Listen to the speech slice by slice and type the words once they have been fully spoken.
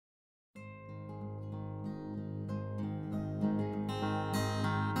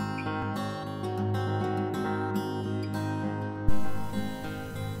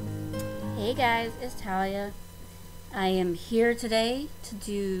Hey guys, it's Talia. I am here today to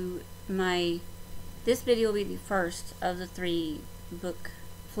do this video will be the first of the 3 book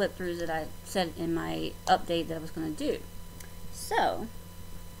flip throughs that I said in my update that I was going to do. So,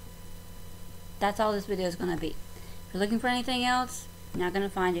 that's all this video is going to be. If you're looking for anything else, you're not going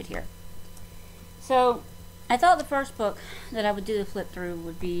to find it here. So, I thought the first book that I would do the flip through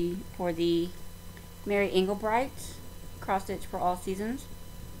would be for the Mary Engelbreit Cross Stitch for All Seasons.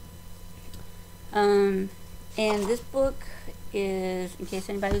 And this book is, in case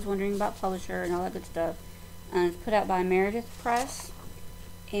anybody's wondering about publisher and all that good stuff, it's put out by Meredith Press,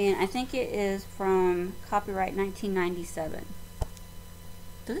 and I think it is from copyright 1997.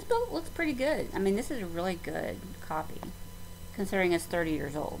 So this book looks pretty good. I mean, this is a really good copy, considering it's 30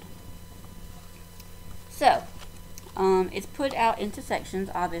 years old. So, it's put out into sections,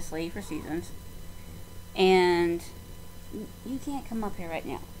 obviously, for seasons. And you can't come up here right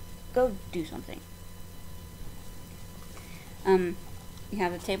now. Go do something. You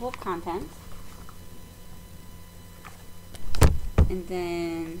have the table of contents, and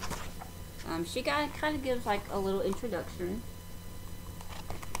then she kind of gives like a little introduction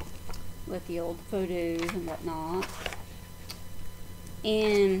with the old photos and whatnot.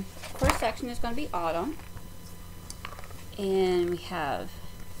 And first section is going to be autumn, and we have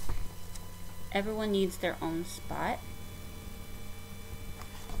everyone needs their own spot.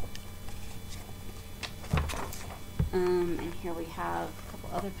 And here we have a couple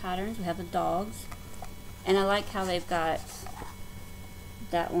other patterns. We have the dogs, and I like how they've got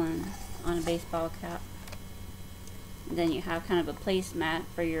that one on a baseball cap. And then you have kind of a placemat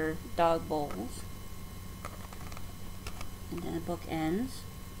for your dog bowls, and then the book ends.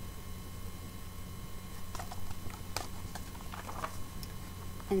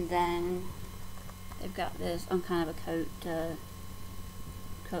 And then they've got this on kind of a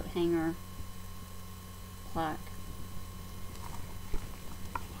coat hanger plaque.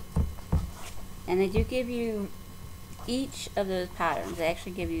 And they do give you each of those patterns. They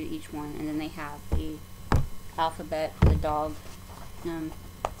actually give you each one, and then they have the alphabet for the dog,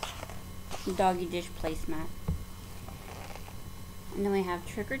 the doggy dish placemat. And then we have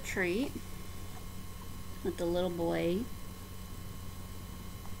Trick or Treat with the little boy.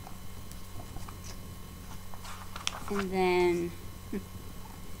 And then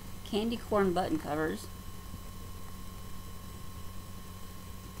candy corn button covers.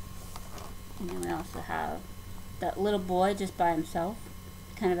 And then we also have that little boy just by himself,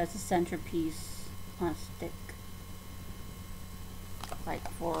 kind of as a centerpiece on a stick, like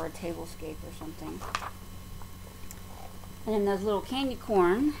for a tablescape or something. And then those little candy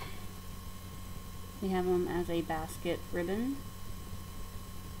corn, we have them as a basket ribbon.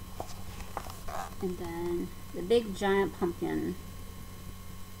 And then the big giant pumpkin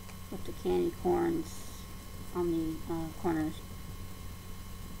with the candy corns on the corners.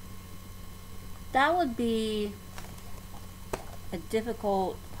 That would be a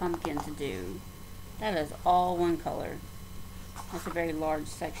difficult pumpkin to do. That is all one color. That's a very large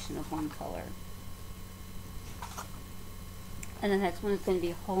section of one color. And the next one is going to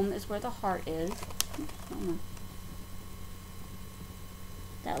be Home is Where the Heart Is.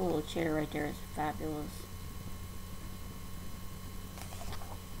 That little chair right there is fabulous.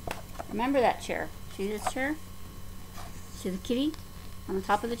 Remember that chair. See this chair? See the kitty on the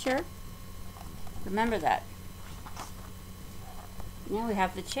top of the chair? Remember that. Now we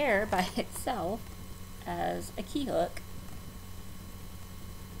have the chair by itself as a key hook.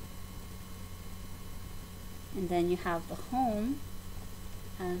 And then you have the home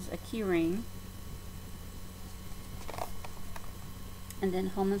as a key ring. And then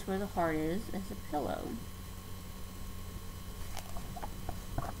Home is Where the Heart Is as a pillow.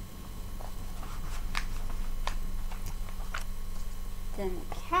 Then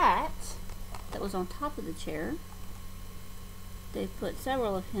the cat that was on top of the chair, they put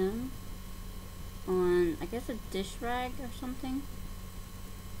several of him on, I guess, a dish rag or something.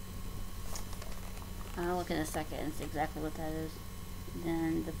 I'll look in a second and see exactly what that is.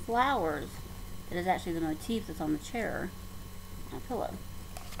 Then the flowers, that is actually the motif that's on the chair, on a pillow.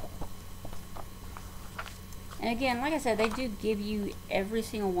 And again, like I said, they do give you every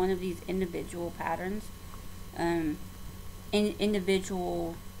single one of these individual patterns,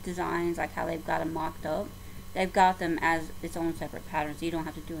 individual designs, like how they've got them mocked up. They've got them as its own separate pattern, so you don't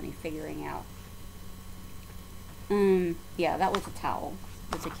have to do any figuring out. Yeah, that was a towel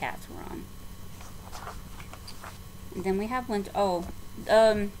that the cats were on. And then we have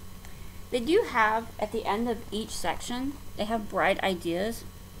they do have, at the end of each section, they have bright ideas.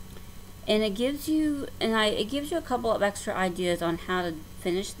 And it gives you, a couple of extra ideas on how to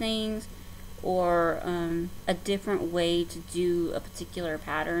finish things, or a different way to do a particular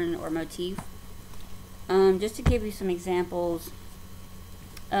pattern or motif. Just to give you some examples,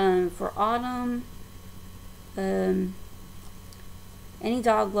 for autumn, any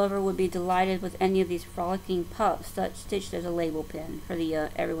dog lover would be delighted with any of these frolicking pups stitched as a label pin for the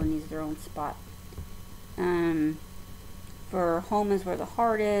everyone needs their own spot. For home is where the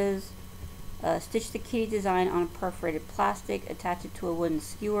heart is, stitch the kitty design on perforated plastic, attach it to a wooden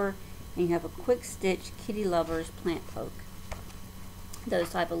skewer, and you have a quick stitch kitty lover's plant poke.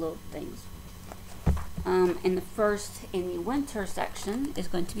 Those type of little things. And the first in the winter section is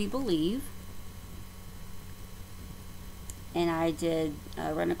going to be Believe. And I did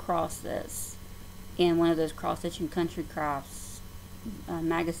run across this in one of those cross-stitching country crafts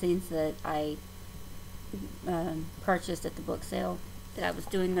magazines that I purchased at the book sale that I was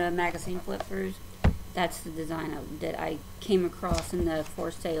doing the magazine flip-throughs. That's the design that I came across in the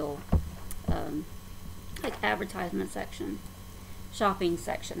for sale like advertisement section, shopping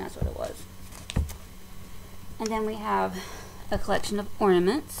section, that's what it was. And then we have a collection of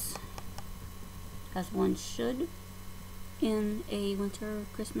ornaments, as one should in a winter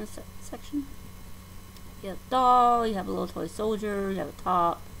Christmas section. You have a doll, you have a little toy soldier, you have a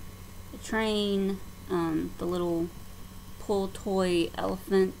top, a train, the little pull toy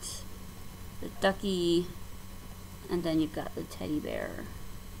elephant, the ducky, and then you've got the teddy bear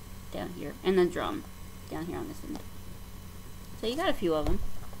down here, and the drum down here on this end. So you got a few of them.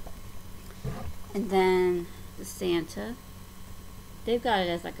 And then the Santa, they've got it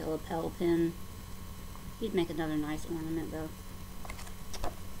as like a lapel pin. You'd make another nice ornament though.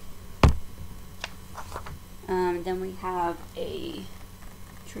 Then we have a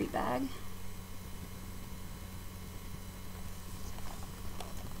treat bag.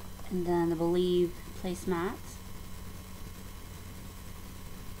 And then the Believe placemats.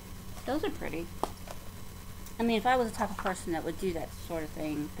 Those are pretty. I mean, if I was the type of person that would do that sort of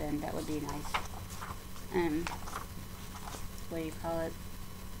thing, then that would be nice. What do you call it?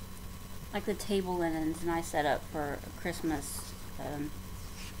 Like the table linens, nice setup for a Christmas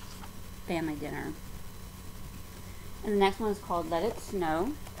family dinner. And the next one is called Let It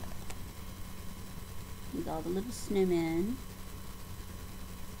Snow. With all the little snowmen.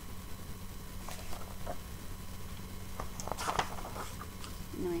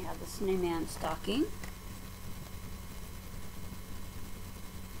 And then we have the snowman stocking.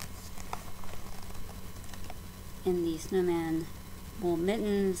 And the snowman wool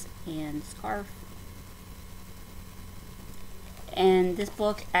mittens and scarf. And this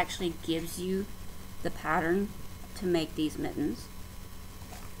book actually gives you the pattern to make these mittens,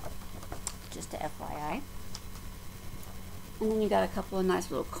 just a FYI. And then you got a couple of nice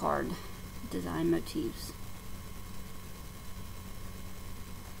little card design motifs.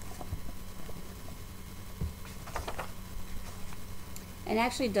 And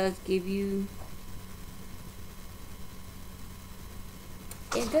actually does give you,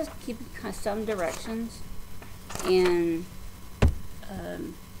 it does keep kind of some directions in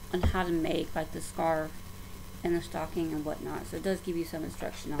on how to make like the scarf and the stocking and whatnot. So it does give you some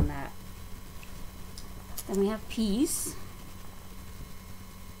instruction on that. Then we have Peace.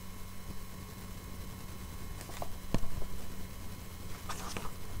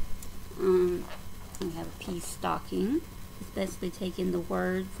 We have a Peace stocking. It's basically taking the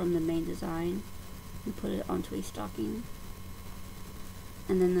word from the main design and put it onto a stocking.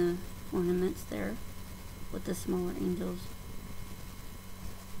 And then the ornaments there with the smaller angels.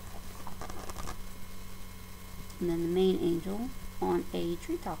 And then the main angel on a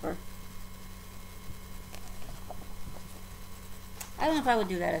tree topper. I don't know if I would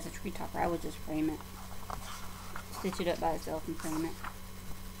do that as a tree topper. I would just frame it. Stitch it up by itself and frame it.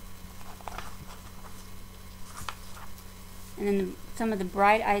 And then some of the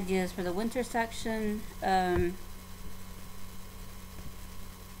bright ideas for the winter section.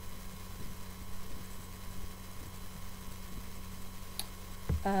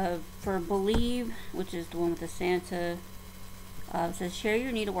 For Believe, which is the one with the Santa, it says, share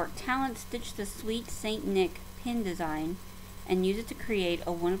your needlework talent, stitch the sweet Saint Nick pin design, and use it to create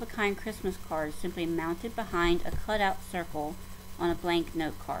a one-of-a-kind Christmas card simply mounted behind a cutout circle on a blank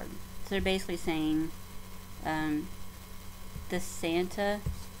note card. So they're basically saying the Santa,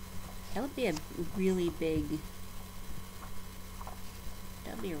 that would be a really big,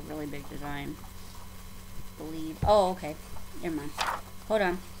 that would be a really big design. Believe, oh okay, never mind. Hold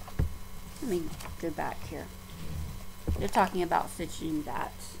on. Let me go back here. They're talking about stitching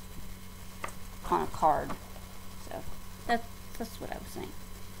that on a card. So that's what I was saying.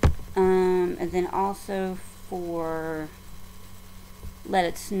 And then also for Let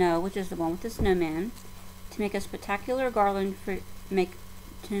It Snow, which is the one with the snowman. To make a spectacular garland for a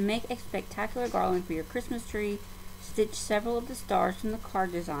spectacular garland for your Christmas tree, stitch several of the stars from the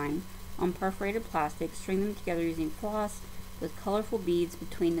card design on perforated plastic. String them together using floss with colorful beads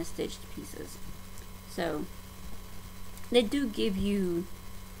between the stitched pieces. So they do give you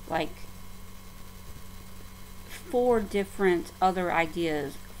like 4 different other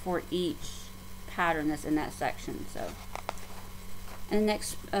ideas for each pattern that's in that section. So, and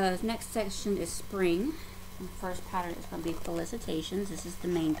the next section is spring. And the first pattern is going to be Felicitations. This is the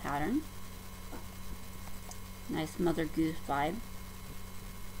main pattern. Nice Mother Goose vibe.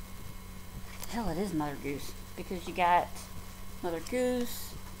 Hell, it is Mother Goose because you got Mother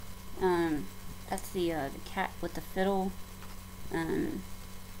Goose. That's the cat with the fiddle.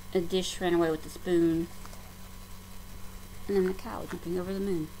 A dish ran away with the spoon. And then the cow jumping over the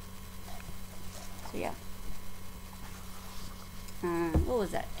moon. So yeah. What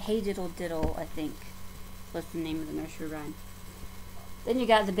was that? Hey Diddle Diddle, I think. What's the name of the nursery rhyme? Then you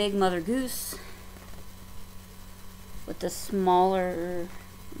got the big Mother Goose with the smaller.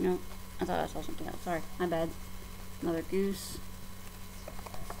 No, I thought I saw something else. Sorry, my bad. Mother Goose.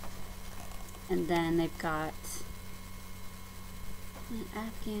 And then they've got an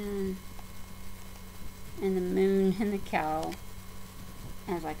Afghan and the moon and the cow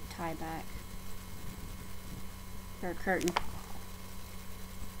as like a tie back for a curtain.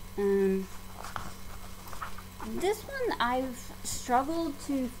 This one I've struggled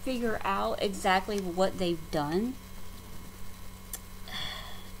to figure out exactly what they've done.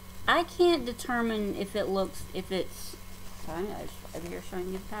 I can't determine if it's sorry, I was over here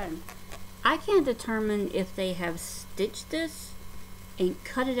showing you the pattern. I can't determine if they have stitched this and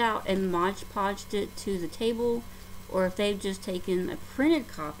cut it out and Mod Podged it to the table, or if they've just taken a printed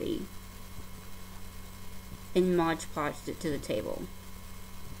copy and Mod Podged it to the table.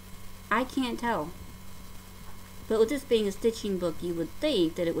 I can't tell. But with this being a stitching book, you would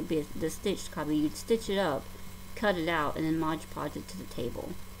think that it would be the stitched copy. You'd stitch it up, cut it out, and then Mod Podge it to the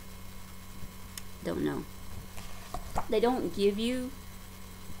table. Don't know. They don't give you,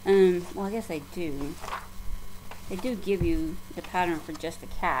 well, I guess they do. They do give you the pattern for just the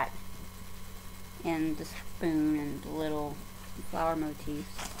cat and the spoon and the little flower motifs.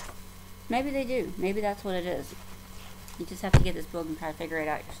 Maybe they do. Maybe that's what it is. You just have to get this book and try to figure it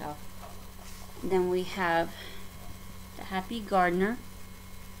out yourself. And then we have the Happy Gardener.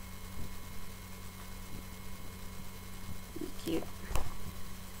 Cute.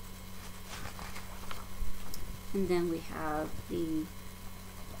 And then we have some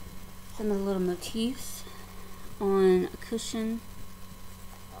of the little motifs on a cushion.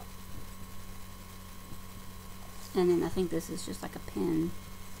 And then I think this is just like a pin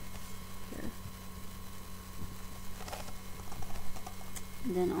here.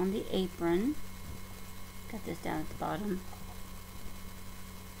 And then on the apron, got this down at the bottom.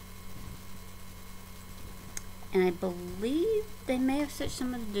 And I believe they may have stitched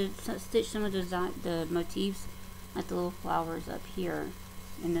some of the motifs, like the little flowers up here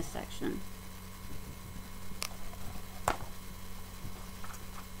in this section.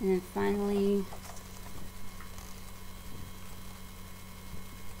 And then finally,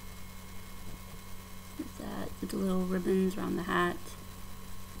 that with the little ribbons around the hat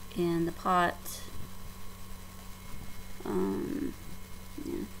and the pot.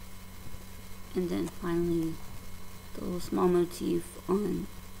 Yeah. And then finally, the little small motif on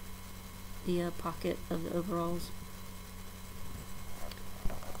the pocket of the overalls.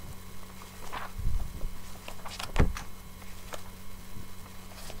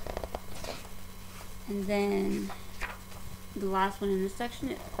 And then the last one in this section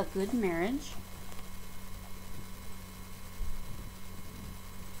is A Good Marriage.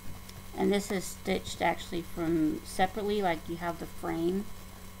 And this is stitched actually from separately, like you have the frame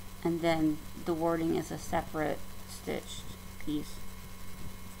and then the wording is a separate stitched piece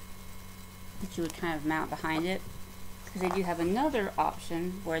that you would kind of mount behind it, because they do have another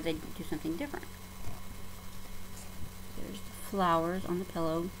option where they do something different. There's the flowers on the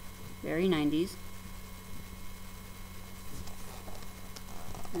pillow, very 90s.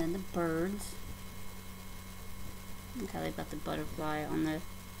 And then the birds. Look how they've got the butterfly on the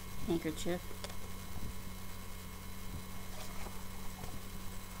handkerchief.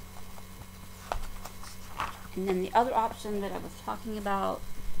 And then the other option that I was talking about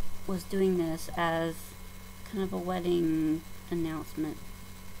was doing this as kind of a wedding announcement,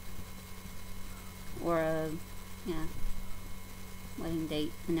 or a wedding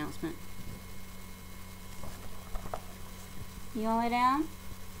date announcement. You wanna lay down?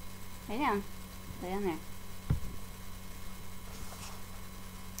 Lay down. Lay down there.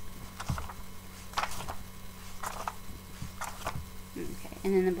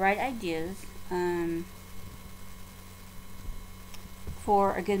 And then the bright ideas.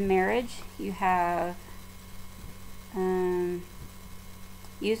 For a good marriage, you have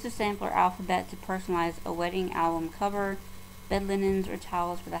use the sampler alphabet to personalize a wedding album cover, bed linens or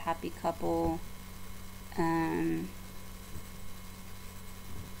towels for the happy couple. The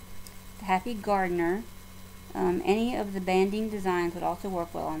happy gardener. Any of the banding designs would also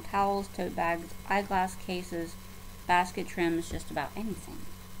work well on towels, tote bags, eyeglass cases, basket trims, just about anything.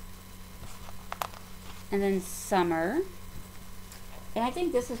 And then summer. And I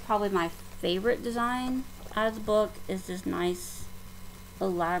think this is probably my favorite design out of the book, is this nice,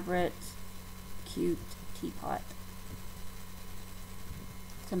 elaborate, cute teapot.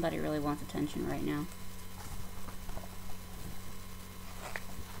 Somebody really wants attention right now.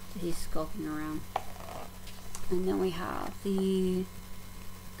 So he's skulking around. And then we have the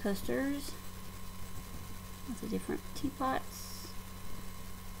coasters with the different teapots.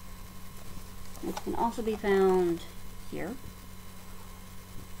 It can also be found here.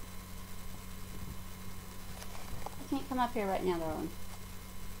 I can't come up here right now, darling.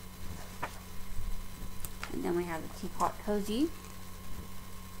 And then we have the teapot cozy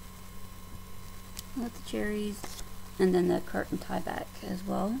with the cherries, and then the curtain tie back as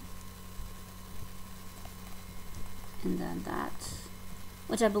well. And then that,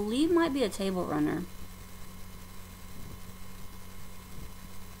 which I believe might be a table runner.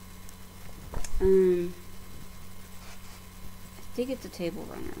 I think it's a table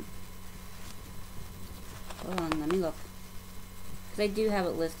runner. Hold on, let me look. Because I do have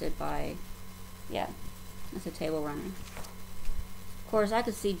it listed by, yeah, it's a table runner. Of course, I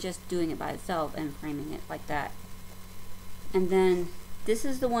could see just doing it by itself and framing it like that. And then, this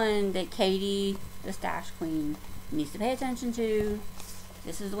is the one that Katie, the stash queen, needs to pay attention to.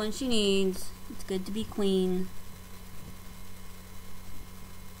 This is the one she needs. It's good to be queen.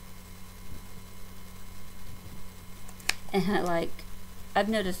 And I've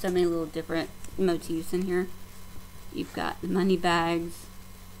noticed so many little different motifs in here. You've got the money bags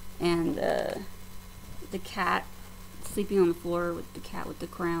and the cat sleeping on the floor with the cat with the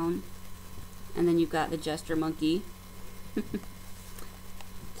crown, and then you've got the jester monkey. So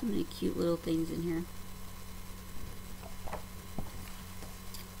many cute little things in here.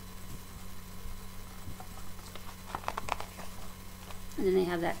 And then they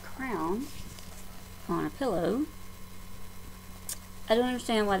have that crown on a pillow. I don't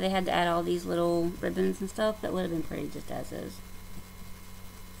understand why they had to add all these little ribbons and stuff. That would have been pretty just as is.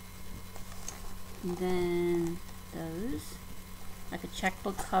 And then those, like a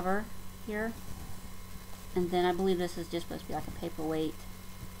checkbook cover here. And then I believe this is just supposed to be like a paperweight.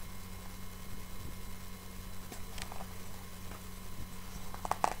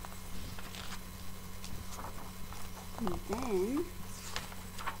 And then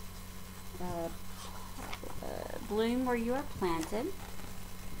bloom where you are planted.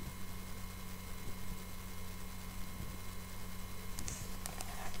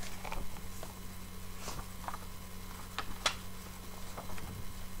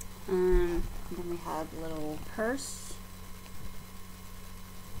 Then we have a little purse.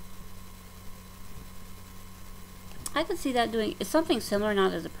 I could see that doing, it's something similar,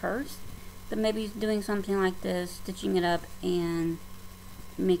 not as a purse, but maybe doing something like this, stitching it up and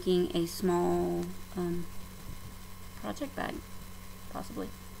making a small project bag, possibly.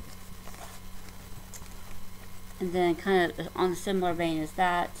 And then kind of on a similar vein as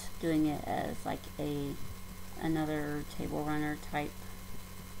that, doing it as like another table runner type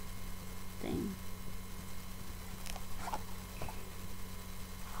thing.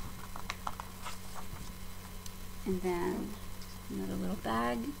 And then another little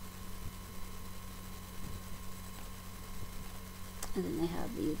bag. And then they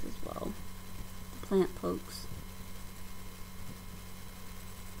have these as well. Plant pokes.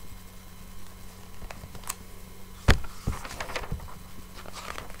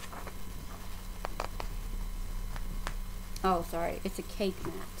 Oh, sorry, it's a cake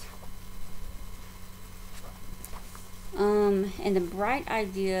mat. And the bright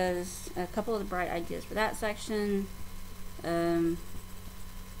ideas, a couple of the bright ideas for that section.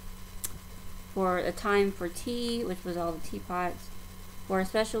 For a time for tea, which was all the teapots. For a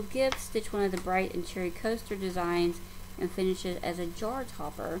special gift, stitch one of the bright and cherry coaster designs and finish it as a jar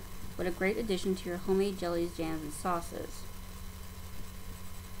topper. What a great addition to your homemade jellies, jams, and sauces.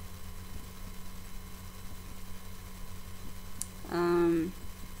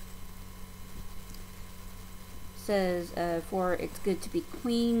 Says for it's good to be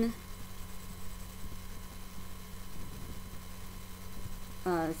queen.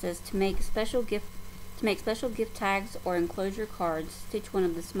 It says to make a special gift To make special gift tags or enclosure cards, stitch one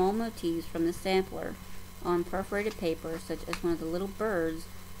of the small motifs from the sampler on perforated paper, such as one of the little birds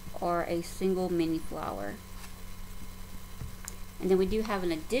or a single mini flower. And then we do have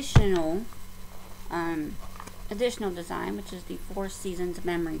an additional design, which is the Four Seasons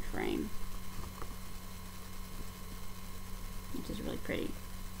memory frame, which is really pretty.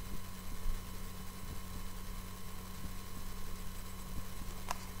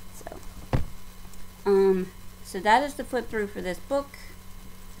 So that is the flip through for this book.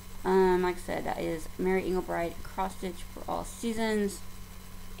 Like I said, that is Mary Engelbreit Cross Stitch for All Seasons,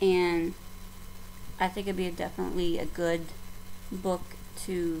 and I think it'd be definitely a good book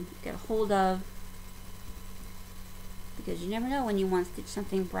to get a hold of, because you never know when you want to stitch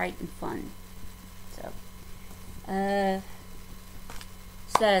something bright and fun. So that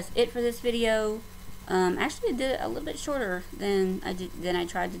is it for this video. Actually, I did it a little bit shorter than I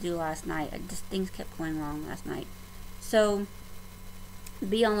tried to do last night. Things kept going wrong last night. So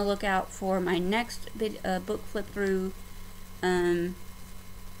be on the lookout for my next book flip through coming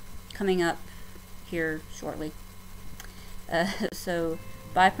up here shortly. So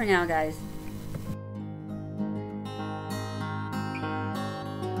bye for now, guys.